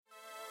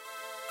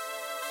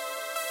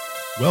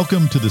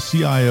Welcome to the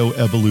CIO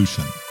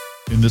Evolution.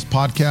 In this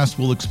podcast,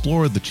 we'll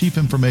explore the Chief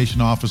Information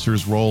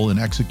Officer's role in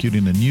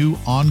executing a new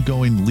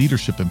ongoing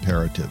leadership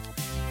imperative,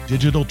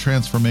 digital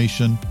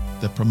transformation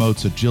that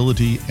promotes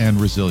agility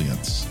and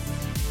resilience.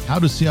 How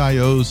do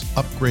CIOs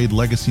upgrade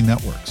legacy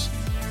networks?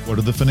 What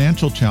are the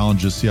financial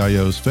challenges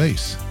CIOs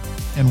face?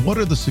 And what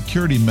are the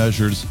security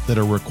measures that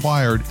are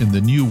required in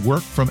the new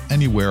work from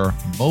anywhere,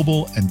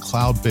 mobile and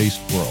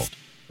cloud-based world?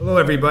 Hello,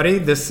 everybody.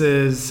 This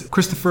is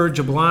Christopher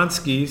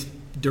Jablonski,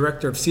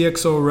 Director of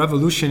CXO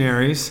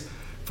Revolutionaries,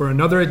 for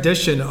another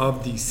edition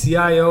of the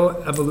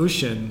CIO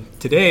Evolution.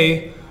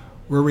 Today,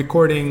 we're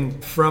recording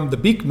from the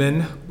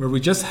Beekman, where we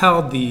just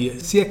held the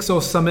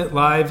CXO Summit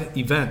live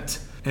event.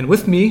 And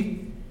with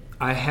me,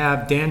 I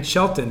have Dan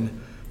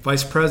Shelton,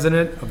 Vice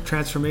President of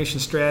Transformation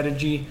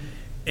Strategy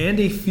and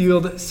a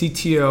Field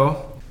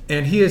CTO.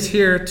 And he is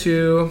here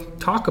to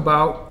talk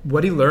about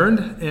what he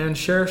learned and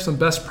share some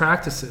best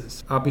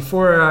practices.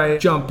 Before I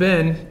jump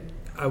in,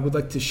 I would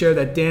like to share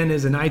that Dan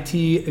is an IT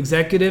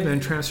executive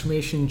and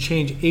transformation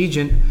change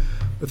agent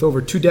with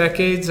over 2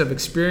 decades of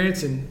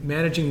experience in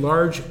managing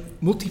large,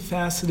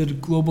 multifaceted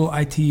global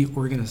IT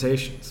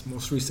organizations,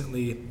 most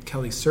recently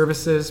Kelly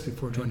Services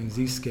before joining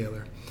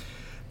Zscaler.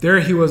 There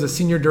he was a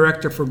senior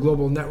director for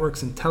global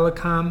networks and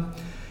telecom,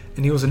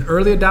 and he was an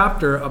early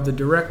adopter of the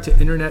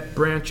direct-to-internet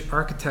branch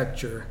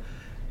architecture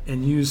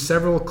and used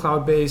several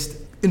cloud-based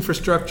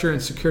infrastructure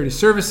and security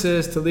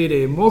services to lead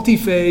a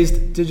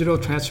multi-phased digital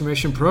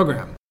transformation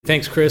program.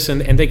 Thanks, Chris,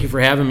 and thank you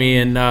for having me.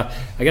 And I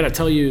got to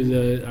tell you,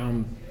 the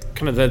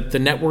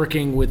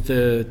networking with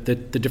the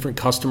different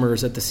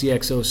customers at the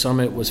CXO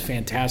Summit was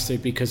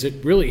fantastic because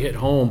it really hit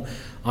home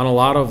on a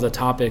lot of the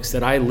topics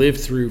that I lived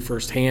through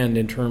firsthand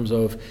in terms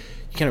of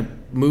kind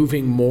of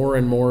moving more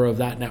and more of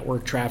that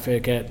network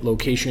traffic at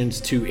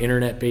locations to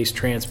internet-based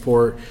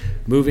transport,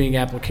 moving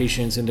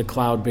applications into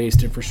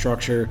cloud-based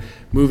infrastructure,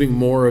 moving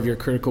more of your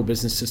critical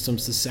business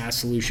systems to SaaS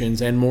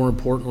solutions, and more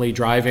importantly,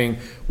 driving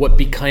what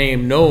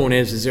became known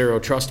as a zero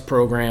trust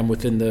program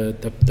within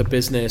the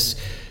business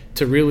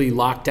to really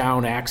lock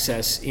down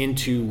access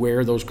into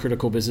where those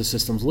critical business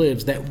systems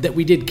lives that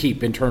we did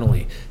keep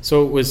internally.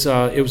 So it was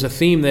a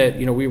theme that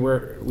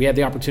we had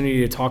the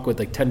opportunity to talk with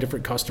like 10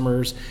 different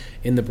customers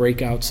in the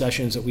breakout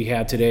sessions that we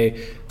had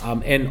today,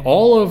 and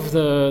all of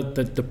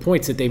the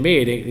points that they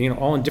made,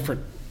 all in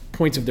different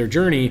points of their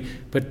journey,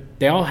 but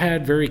they all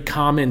had very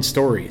common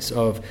stories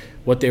of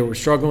what they were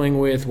struggling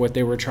with, what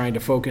they were trying to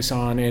focus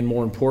on, and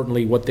more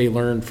importantly, what they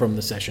learned from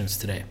the sessions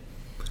today.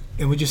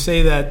 And would you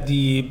say that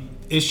the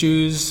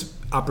issues,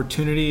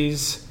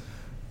 opportunities,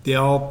 they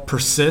all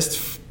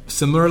persist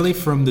similarly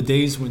from the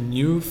days when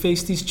you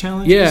faced these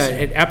challenges?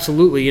 Yeah,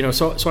 absolutely.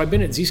 So I've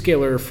been at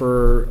Zscaler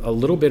for a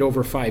little bit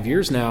over 5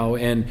 years now,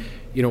 and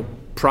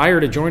prior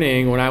to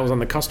joining, when I was on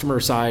the customer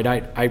side,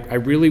 I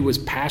really was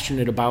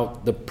passionate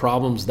about the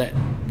problems that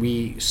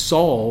we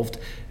solved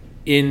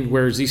in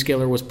where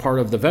Zscaler was part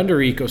of the vendor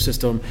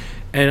ecosystem.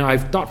 And I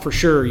thought for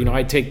sure,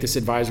 I'd take this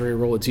advisory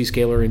role at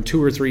Zscaler, and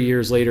 2 or 3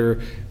 years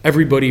later,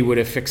 everybody would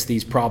have fixed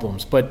these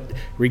problems. But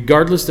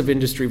regardless of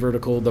industry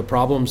vertical, the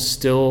problems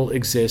still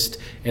exist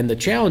and the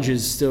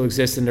challenges still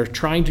exist, and they're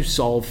trying to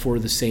solve for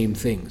the same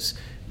things.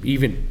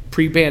 Even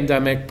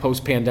pre-pandemic,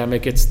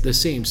 post-pandemic, it's the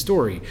same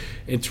story.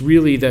 It's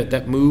really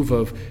that move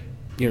of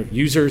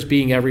users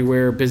being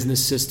everywhere,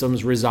 business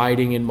systems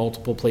residing in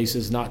multiple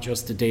places, not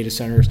just the data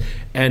centers,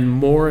 and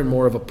more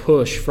of a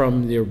push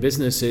from their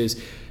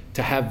businesses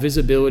to have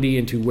visibility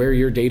into where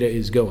your data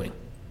is going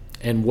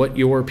and what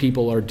your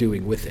people are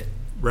doing with it.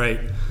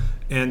 Right.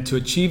 And to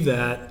achieve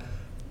that,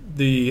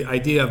 the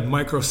idea of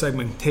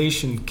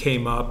micro-segmentation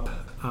came up,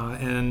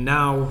 and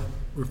now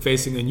we're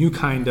facing a new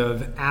kind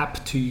of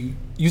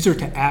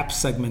user-to-app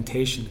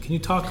segmentation. Can you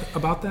talk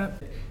about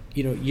that?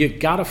 You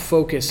got to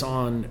focus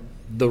on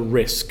the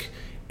risk.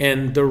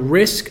 And the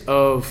risk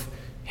of,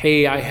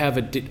 hey, I have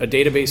a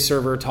database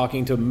server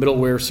talking to a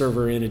middleware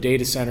server in a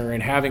data center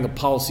and having a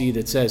policy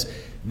that says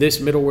this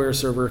middleware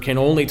server can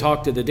only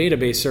talk to the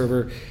database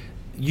server,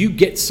 you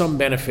get some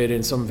benefit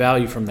and some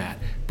value from that.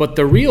 But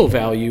the real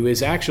value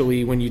is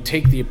actually when you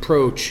take the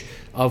approach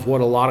of what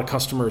a lot of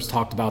customers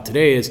talked about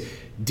today is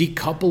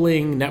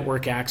decoupling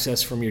network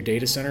access from your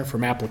data center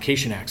from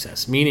application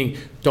access, meaning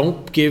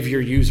don't give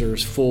your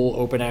users full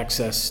open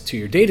access to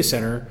your data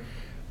center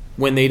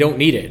when they don't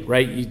need it,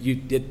 right?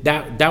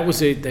 That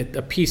was a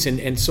piece,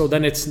 and so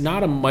then it's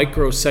not a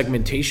micro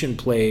segmentation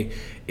play.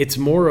 It's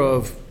more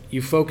of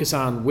you focus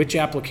on which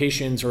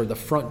applications or the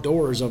front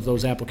doors of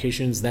those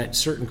applications that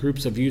certain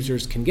groups of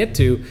users can get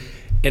to,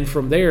 and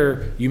from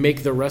there you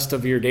make the rest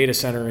of your data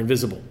center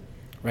invisible,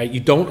 right? You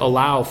don't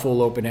allow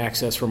full open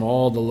access from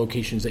all the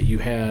locations that you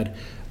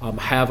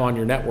have on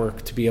your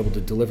network to be able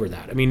to deliver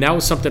that. I mean, that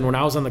was something when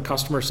I was on the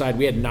customer side,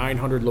 we had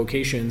 900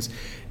 locations,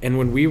 and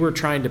when we were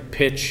trying to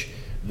pitch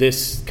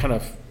this kind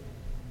of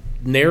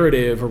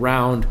narrative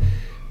around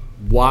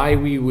why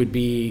we would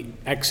be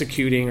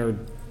executing or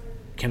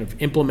kind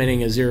of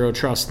implementing a zero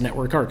trust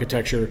network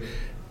architecture,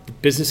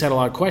 business had a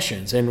lot of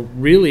questions.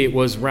 And really it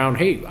was around,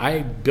 hey, I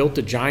built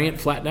a giant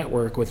flat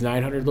network with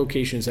 900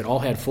 locations that all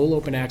had full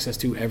open access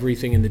to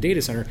everything in the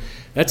data center.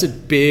 That's a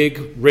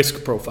big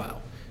risk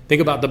profile.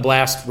 Think about the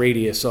blast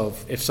radius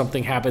of if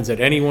something happens at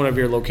any one of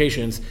your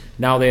locations,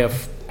 now they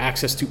have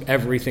access to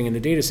everything in the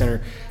data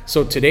center.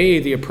 So today,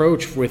 the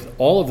approach with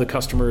all of the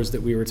customers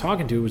that we were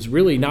talking to was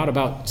really not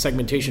about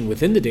segmentation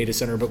within the data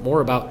center, but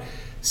more about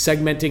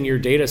segmenting your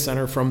data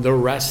center from the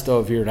rest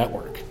of your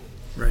network.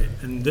 Right,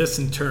 and this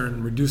in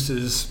turn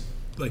reduces,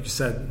 like you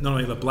said, not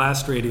only the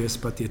blast radius,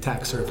 but the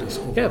attack surface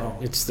overall.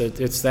 Yeah,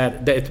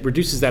 that it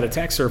reduces that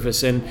attack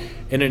surface. And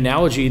an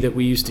analogy that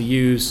we used to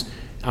use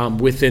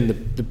within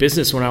the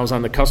business when I was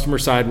on the customer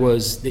side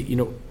was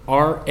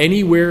that,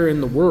 anywhere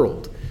in the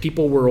world,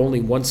 people were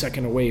only 1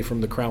 second away from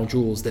the crown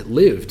jewels that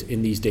lived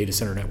in these data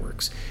center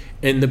networks.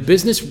 And the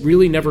business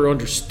really never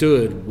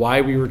understood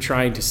why we were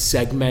trying to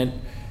segment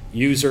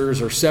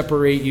users or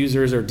separate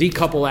users or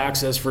decouple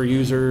access for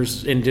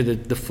users into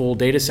the full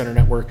data center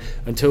network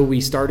until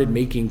we started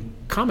making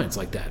comments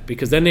like that.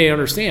 Because then they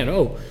understand,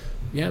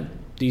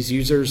 these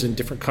users in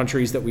different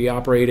countries that we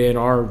operate in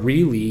are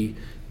really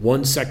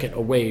 1 second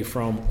away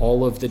from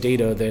all of the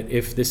data that,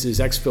 if this is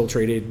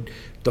exfiltrated,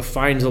 the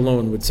fines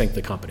alone would sink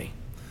the company.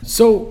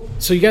 So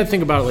you got to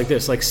think about it like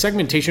this: like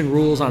segmentation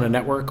rules on a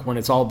network, when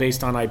it's all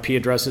based on IP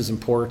addresses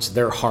and ports,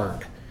 they're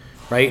hard,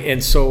 right?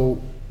 And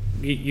so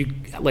you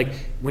like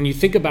when you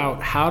think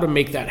about how to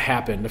make that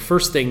happen, the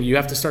first thing you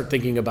have to start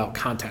thinking about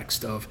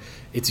context of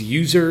it's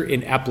user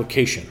in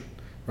application,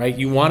 right?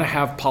 You want to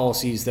have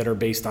policies that are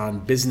based on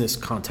business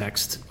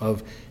context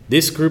of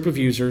this group of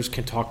users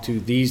can talk to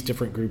these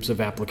different groups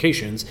of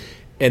applications,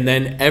 and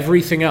then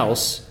everything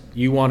else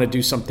you want to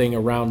do something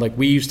around, like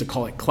we used to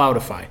call it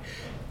cloudify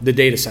the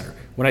data center.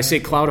 When I say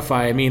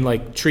cloudify, I mean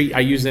I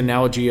use the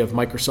analogy of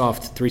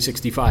Microsoft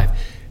 365.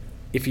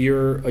 If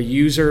you're a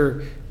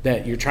user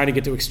that you're trying to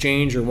get to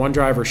Exchange or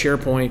OneDrive or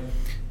SharePoint,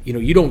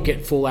 you don't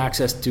get full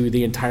access to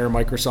the entire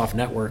Microsoft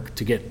network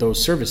to get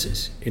those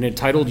services. An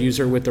entitled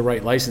user with the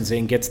right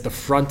licensing gets the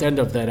front end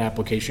of that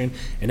application,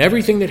 and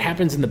everything that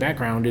happens in the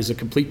background is a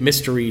complete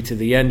mystery to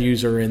the end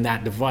user in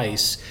that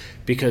device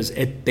because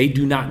they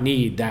do not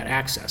need that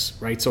access,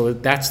 right? So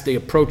that's the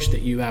approach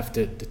that you have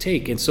to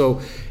take. And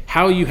so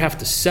how you have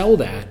to sell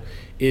that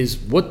is,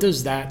 what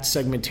does that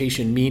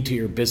segmentation mean to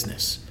your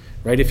business,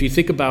 right? If you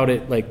think about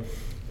it, like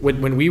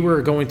when we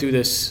were going through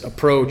this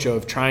approach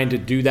of trying to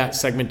do that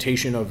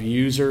segmentation of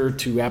user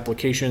to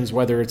applications,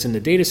 whether it's in the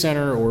data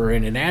center or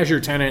in an Azure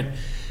tenant,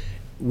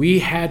 we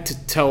had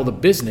to tell the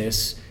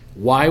business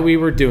why we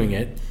were doing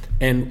it.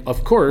 And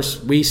of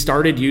course, we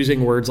started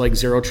using words like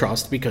zero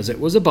trust because it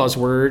was a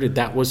buzzword.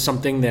 That was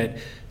something that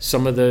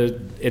some of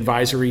the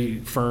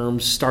advisory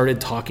firms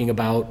started talking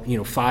about,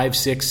 5,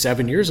 6,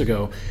 7 years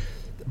ago.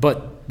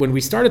 But when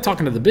we started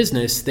talking to the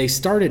business, they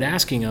started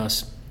asking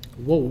us,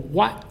 well,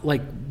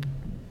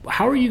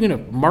 how are you going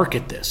to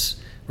market this,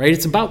 right?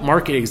 It's about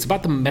marketing. It's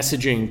about the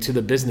messaging to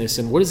the business.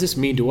 And what does this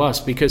mean to us?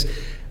 Because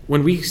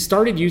when we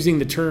started using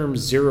the term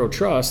zero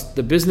trust,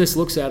 the business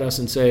looks at us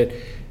and said,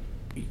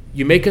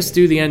 you make us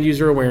do the end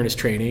user awareness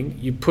training,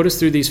 you put us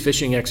through these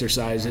phishing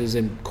exercises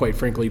and quite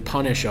frankly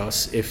punish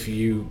us if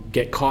you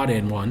get caught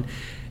in one,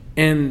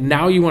 and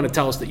now you want to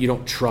tell us that you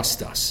don't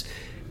trust us.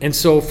 And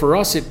so for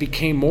us, it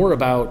became more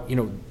about,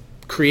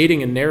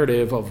 creating a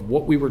narrative of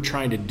what we were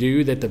trying to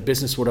do that the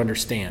business would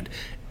understand.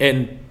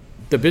 And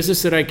the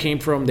business that I came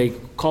from, they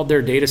called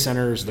their data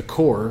centers the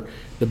core.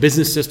 The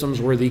business systems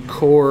were the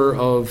core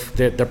of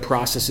the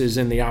processes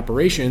and the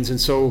operations. And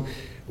so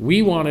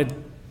we wanted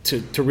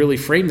to really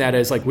frame that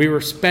as like we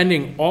were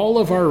spending all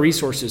of our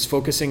resources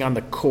focusing on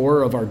the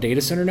core of our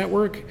data center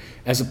network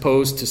as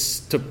opposed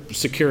to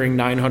securing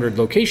 900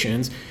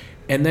 locations.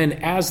 And then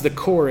as the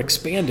core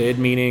expanded,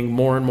 meaning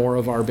more and more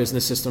of our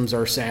business systems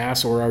are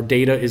SaaS or our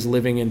data is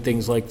living in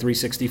things like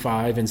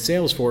 365 and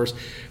Salesforce,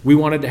 we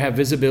wanted to have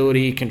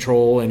visibility,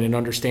 control, and an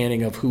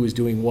understanding of who is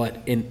doing what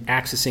in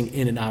accessing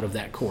in and out of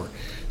that core.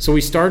 So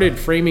we started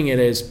framing it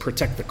as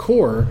protect the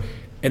core,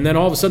 and then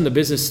all of a sudden the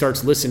business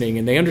starts listening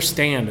and they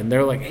understand and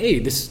they're like, hey,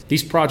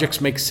 these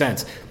projects make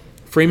sense.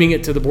 Framing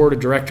it to the board of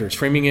directors,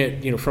 framing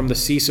it, from the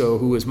CISO,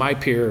 who is my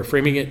peer,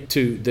 framing it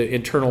to the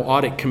internal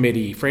audit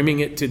committee, framing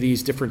it to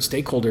these different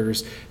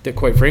stakeholders that,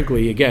 quite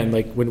frankly, again,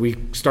 like when we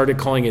started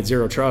calling it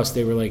zero trust,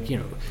 they were like,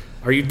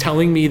 are you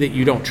telling me that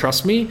you don't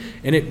trust me?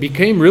 And it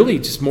became really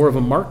just more of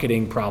a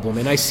marketing problem.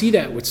 And I see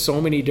that with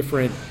so many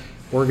different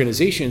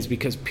organizations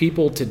because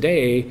people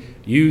today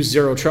use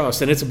zero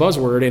trust, and it's a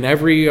buzzword, and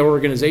every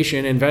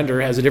organization and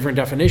vendor has a different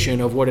definition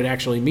of what it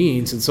actually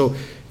means. And so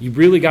you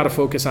really got to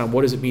focus on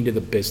what does it mean to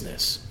the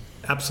business.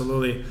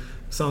 Absolutely.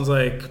 Sounds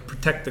like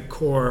protect the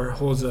core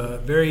holds a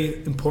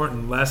very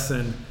important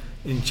lesson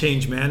in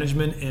change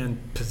management and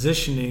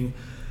positioning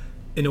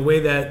in a way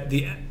that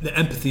the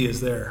empathy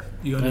is there.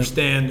 You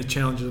understand the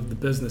challenges of the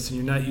business, and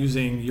you're not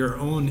using your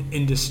own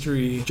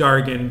industry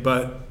jargon,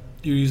 but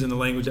you're using the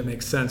language that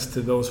makes sense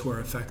to those who are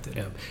affected.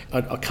 Yeah.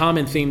 A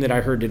common theme that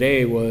I heard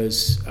today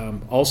was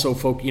also,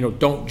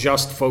 don't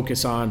just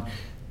focus on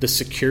the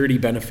security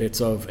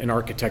benefits of an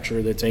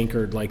architecture that's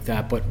anchored like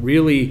that, but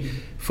really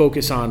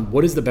focus on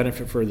what is the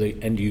benefit for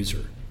the end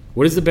user?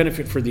 What is the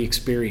benefit for the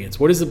experience?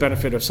 What is the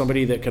benefit of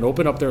somebody that can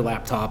open up their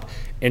laptop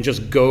and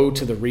just go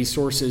to the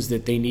resources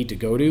that they need to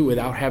go to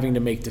without having to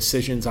make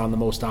decisions on the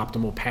most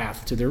optimal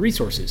path to their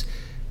resources?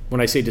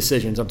 When I say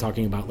decisions, I'm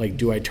talking about like,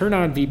 do I turn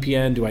on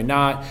VPN? Do I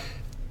not?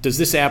 Does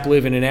this app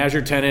live in an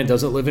Azure tenant?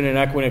 Does it live in an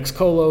Equinix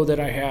colo that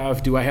I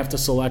have? Do I have to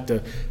select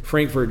a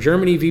Frankfurt,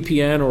 Germany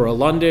VPN or a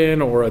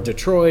London or a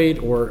Detroit?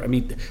 Or, I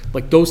mean,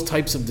 like those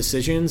types of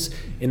decisions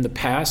in the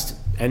past,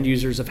 end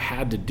users have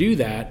had to do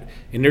that,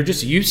 and they're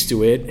just used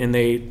to it, and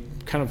they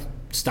kind of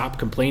stop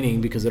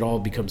complaining because it all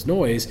becomes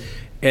noise.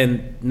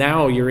 And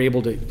now you're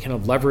able to kind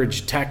of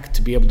leverage tech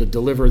to be able to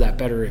deliver that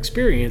better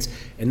experience.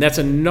 And that's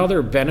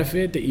another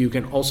benefit that you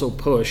can also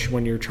push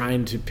when you're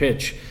trying to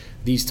pitch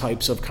these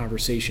types of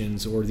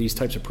conversations or these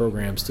types of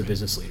programs to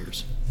business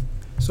leaders.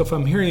 So if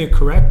I'm hearing you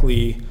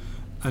correctly,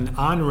 an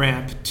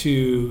on-ramp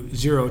to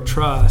Zero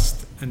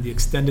Trust and the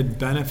extended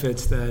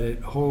benefits that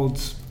it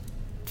holds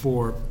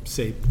for,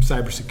 say,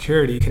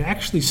 cybersecurity can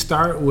actually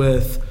start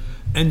with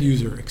end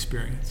user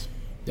experience.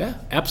 Yeah,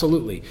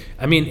 absolutely.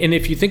 I mean, and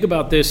if you think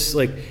about this,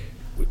 like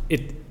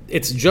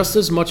it's just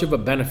as much of a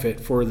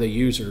benefit for the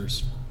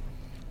users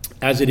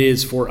as it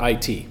is for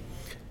IT.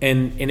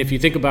 And if you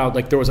think about,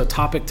 like, there was a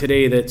topic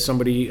today that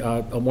somebody,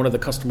 one of the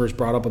customers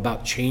brought up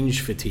about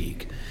change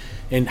fatigue.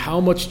 And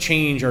how much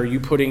change are you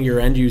putting your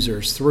end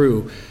users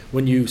through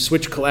when you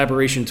switch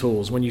collaboration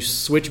tools, when you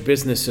switch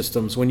business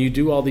systems, when you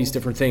do all these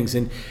different things?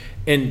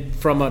 And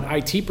from an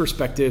IT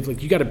perspective,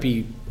 like, you got to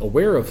be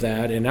aware of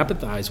that and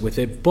empathize with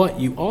it. But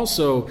you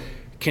also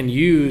can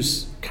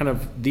use kind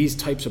of these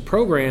types of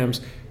programs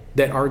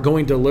that are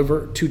going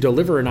to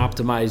deliver an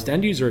optimized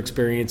end user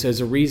experience as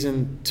a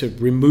reason to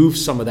remove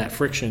some of that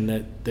friction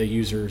that the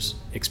users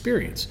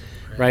experience,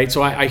 right?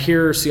 So I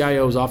hear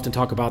CIOs often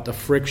talk about the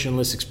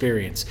frictionless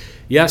experience.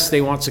 Yes,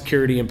 they want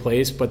security in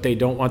place, but they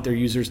don't want their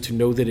users to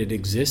know that it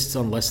exists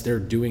unless they're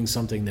doing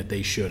something that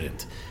they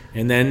shouldn't.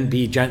 And then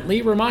be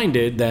gently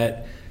reminded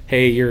that,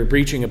 hey, you're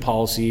breaching a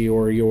policy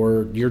or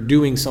you're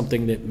doing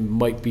something that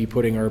might be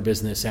putting our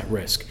business at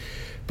risk.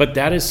 But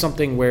that is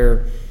something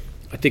where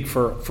I think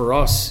for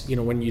us, you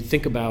know, when you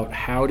think about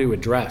how to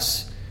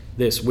address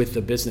this with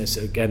the business,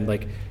 again,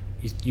 like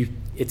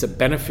it's a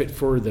benefit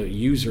for the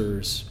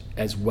users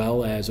as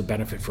well as a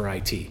benefit for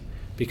IT.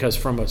 Because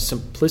from a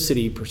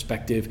simplicity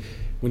perspective,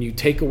 when you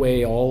take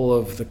away all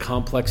of the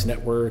complex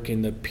network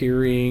and the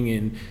peering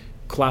and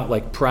cloud,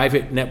 like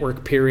private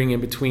network peering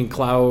in between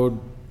cloud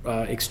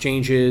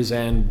exchanges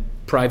and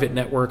private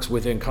networks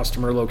within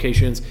customer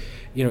locations,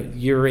 you know,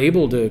 you're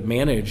able to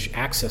manage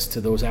access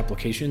to those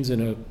applications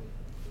in a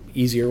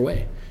easier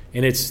way.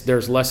 And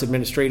there's less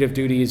administrative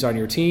duties on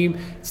your team,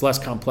 it's less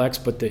complex,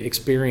 but the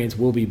experience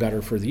will be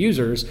better for the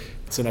users.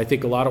 And I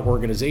think a lot of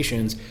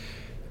organizations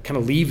kind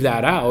of leave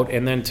that out.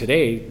 And then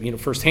today, you know,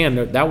 firsthand,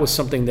 that was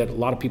something that a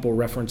lot of people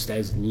referenced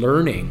as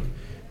learning.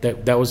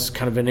 That was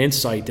kind of an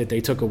insight that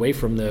they took away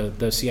from the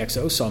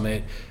CXO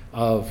Summit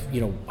of, you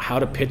know, how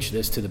to pitch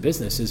this to the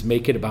business is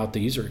make it about the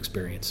user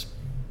experience.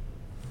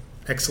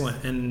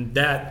 Excellent. And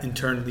that in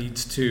turn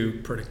leads to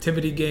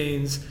productivity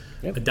gains,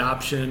 yep.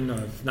 Adoption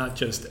of not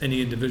just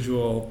any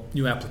individual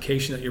new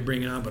application that you're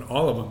bringing on, but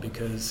all of them,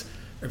 because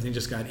everything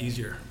just got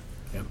easier.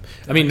 Yeah.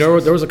 I mean, there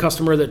was a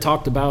customer that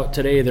talked about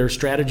today, their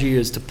strategy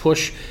is to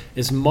push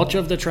as much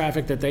of the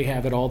traffic that they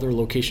have at all their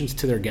locations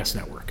to their guest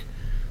network.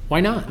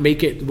 Why not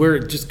make it where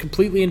it's just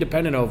completely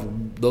independent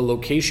of the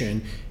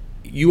location?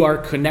 You are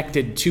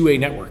connected to a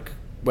network,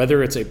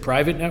 whether it's a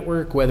private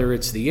network, whether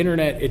it's the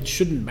internet, it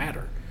shouldn't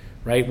matter.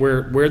 Right,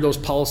 where those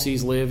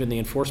policies live and the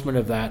enforcement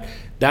of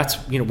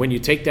that's, you know, when you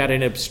take that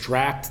and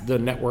abstract the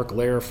network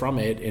layer from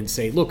it and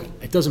say, look,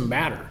 it doesn't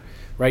matter,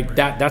 right?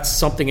 That's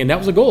something, and that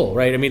was a goal,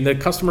 right? I mean, the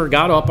customer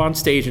got up on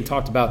stage and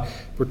talked about,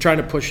 we're trying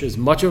to push as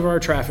much of our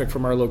traffic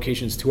from our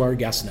locations to our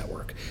guest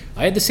network.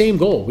 I had the same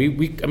goal.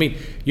 I mean,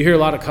 you hear a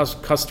lot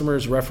of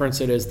customers reference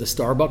it as the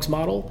Starbucks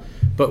model,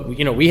 but,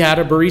 you know, we had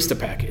a barista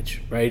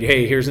package, right?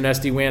 Hey, here's an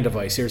SD-WAN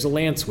device, here's a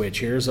LAN switch,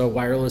 here's a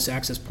wireless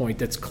access point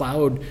that's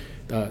cloud.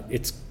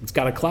 It's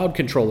got a cloud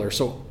controller,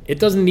 so it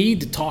doesn't need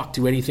to talk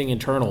to anything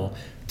internal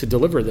to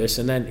deliver this.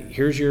 And then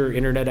here's your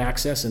internet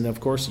access, and of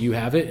course you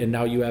have it, and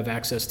now you have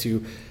access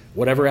to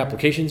whatever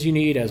applications you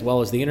need as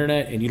well as the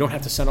internet, and you don't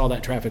have to send all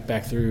that traffic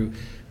back through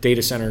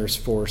data centers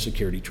for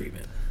security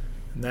treatment.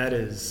 And that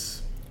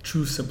is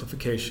true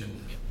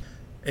simplification.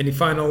 Any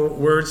final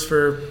words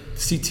for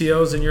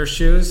CTOs in your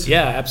shoes?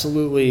 Yeah,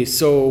 absolutely.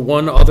 So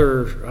one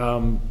other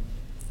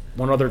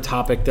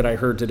topic that I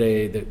heard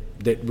today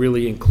that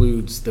really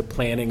includes the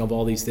planning of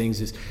all these things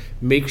is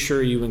make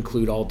sure you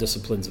include all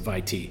disciplines of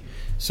IT.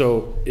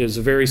 So it was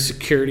a very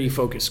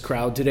security-focused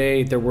crowd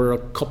today. There were a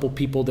couple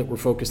people that were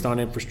focused on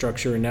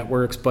infrastructure and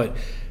networks, but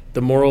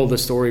the moral of the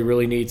story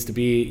really needs to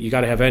be you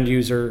got to have end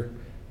user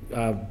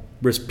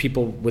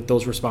people with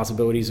those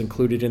responsibilities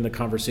included in the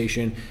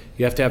conversation.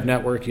 You have to have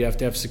network, you have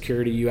to have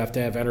security, you have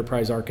to have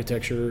enterprise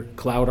architecture,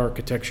 cloud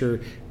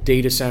architecture,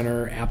 data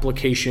center,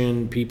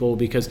 application people,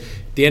 because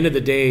at the end of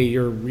the day,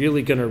 you're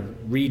really going to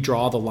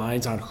redraw the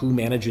lines on who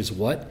manages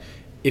what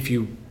if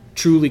you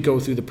truly go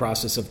through the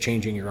process of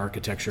changing your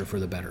architecture for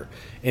the better.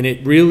 And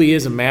it really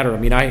is a matter, I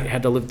mean, I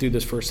had to live through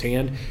this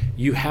firsthand.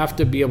 You have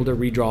to be able to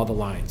redraw the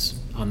lines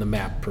on the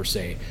map, per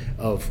se,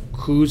 of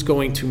who's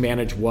going to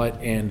manage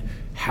what and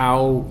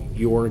how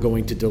you're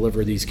going to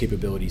deliver these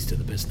capabilities to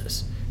the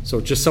business.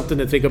 So just something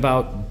to think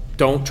about.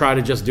 Don't try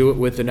to just do it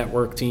with the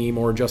network team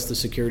or just the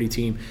security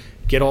team.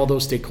 Get all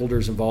those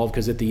stakeholders involved,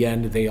 because at the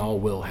end, they all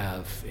will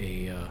have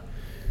a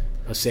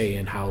say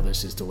in how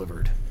this is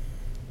delivered.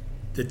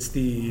 It's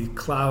the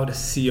cloud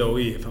COE,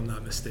 if I'm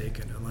not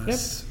mistaken,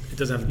 unless it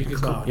doesn't have to be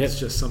cloud. It's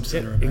just some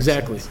center of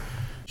exactly. excellence.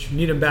 You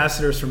need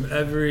ambassadors from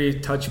every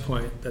touch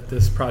point that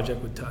this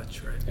project would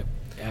touch, right? Yep,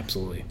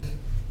 absolutely.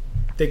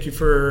 Thank you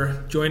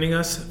for joining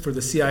us for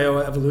the CIO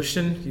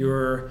Evolution. You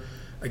were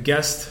a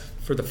guest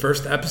for the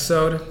first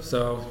episode,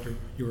 so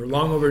you were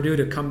long overdue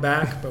to come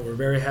back, but we're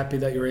very happy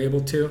that you were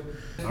able to.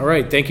 All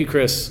right. Thank you,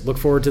 Chris. Look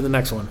forward to the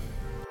next one.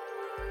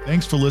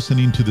 Thanks for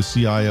listening to the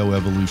CIO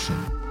Evolution.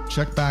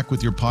 Check back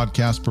with your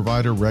podcast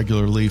provider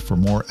regularly for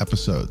more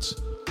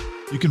episodes.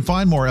 You can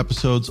find more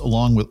episodes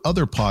along with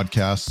other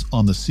podcasts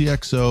on the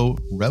CXO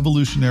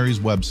Revolutionaries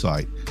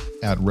website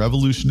at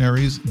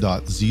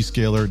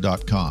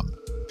revolutionaries.zscaler.com.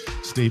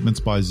 Statements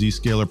by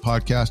Zscaler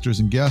podcasters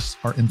and guests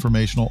are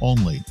informational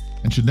only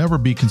and should never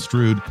be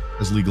construed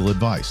as legal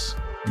advice.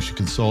 You should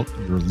consult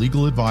your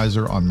legal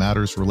advisor on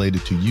matters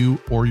related to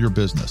you or your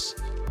business.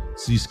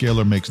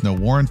 Zscaler makes no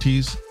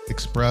warranties,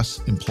 express,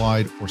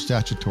 implied, or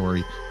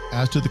statutory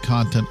as to the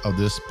content of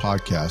this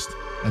podcast,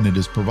 and it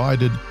is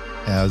provided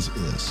as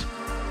is.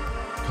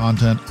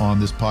 Content on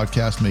this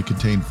podcast may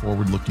contain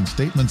forward-looking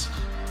statements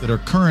that are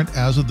current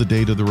as of the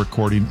date of the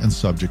recording and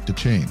subject to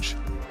change.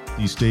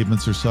 These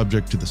statements are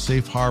subject to the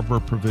safe harbor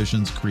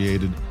provisions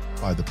created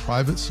by the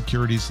Private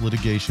Securities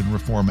Litigation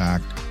Reform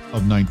Act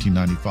of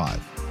 1995.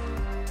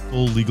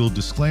 Full legal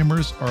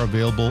disclaimers are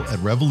available at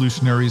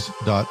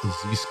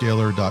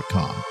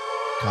revolutionaries.zscaler.com.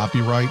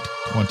 Copyright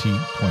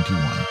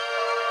 2021.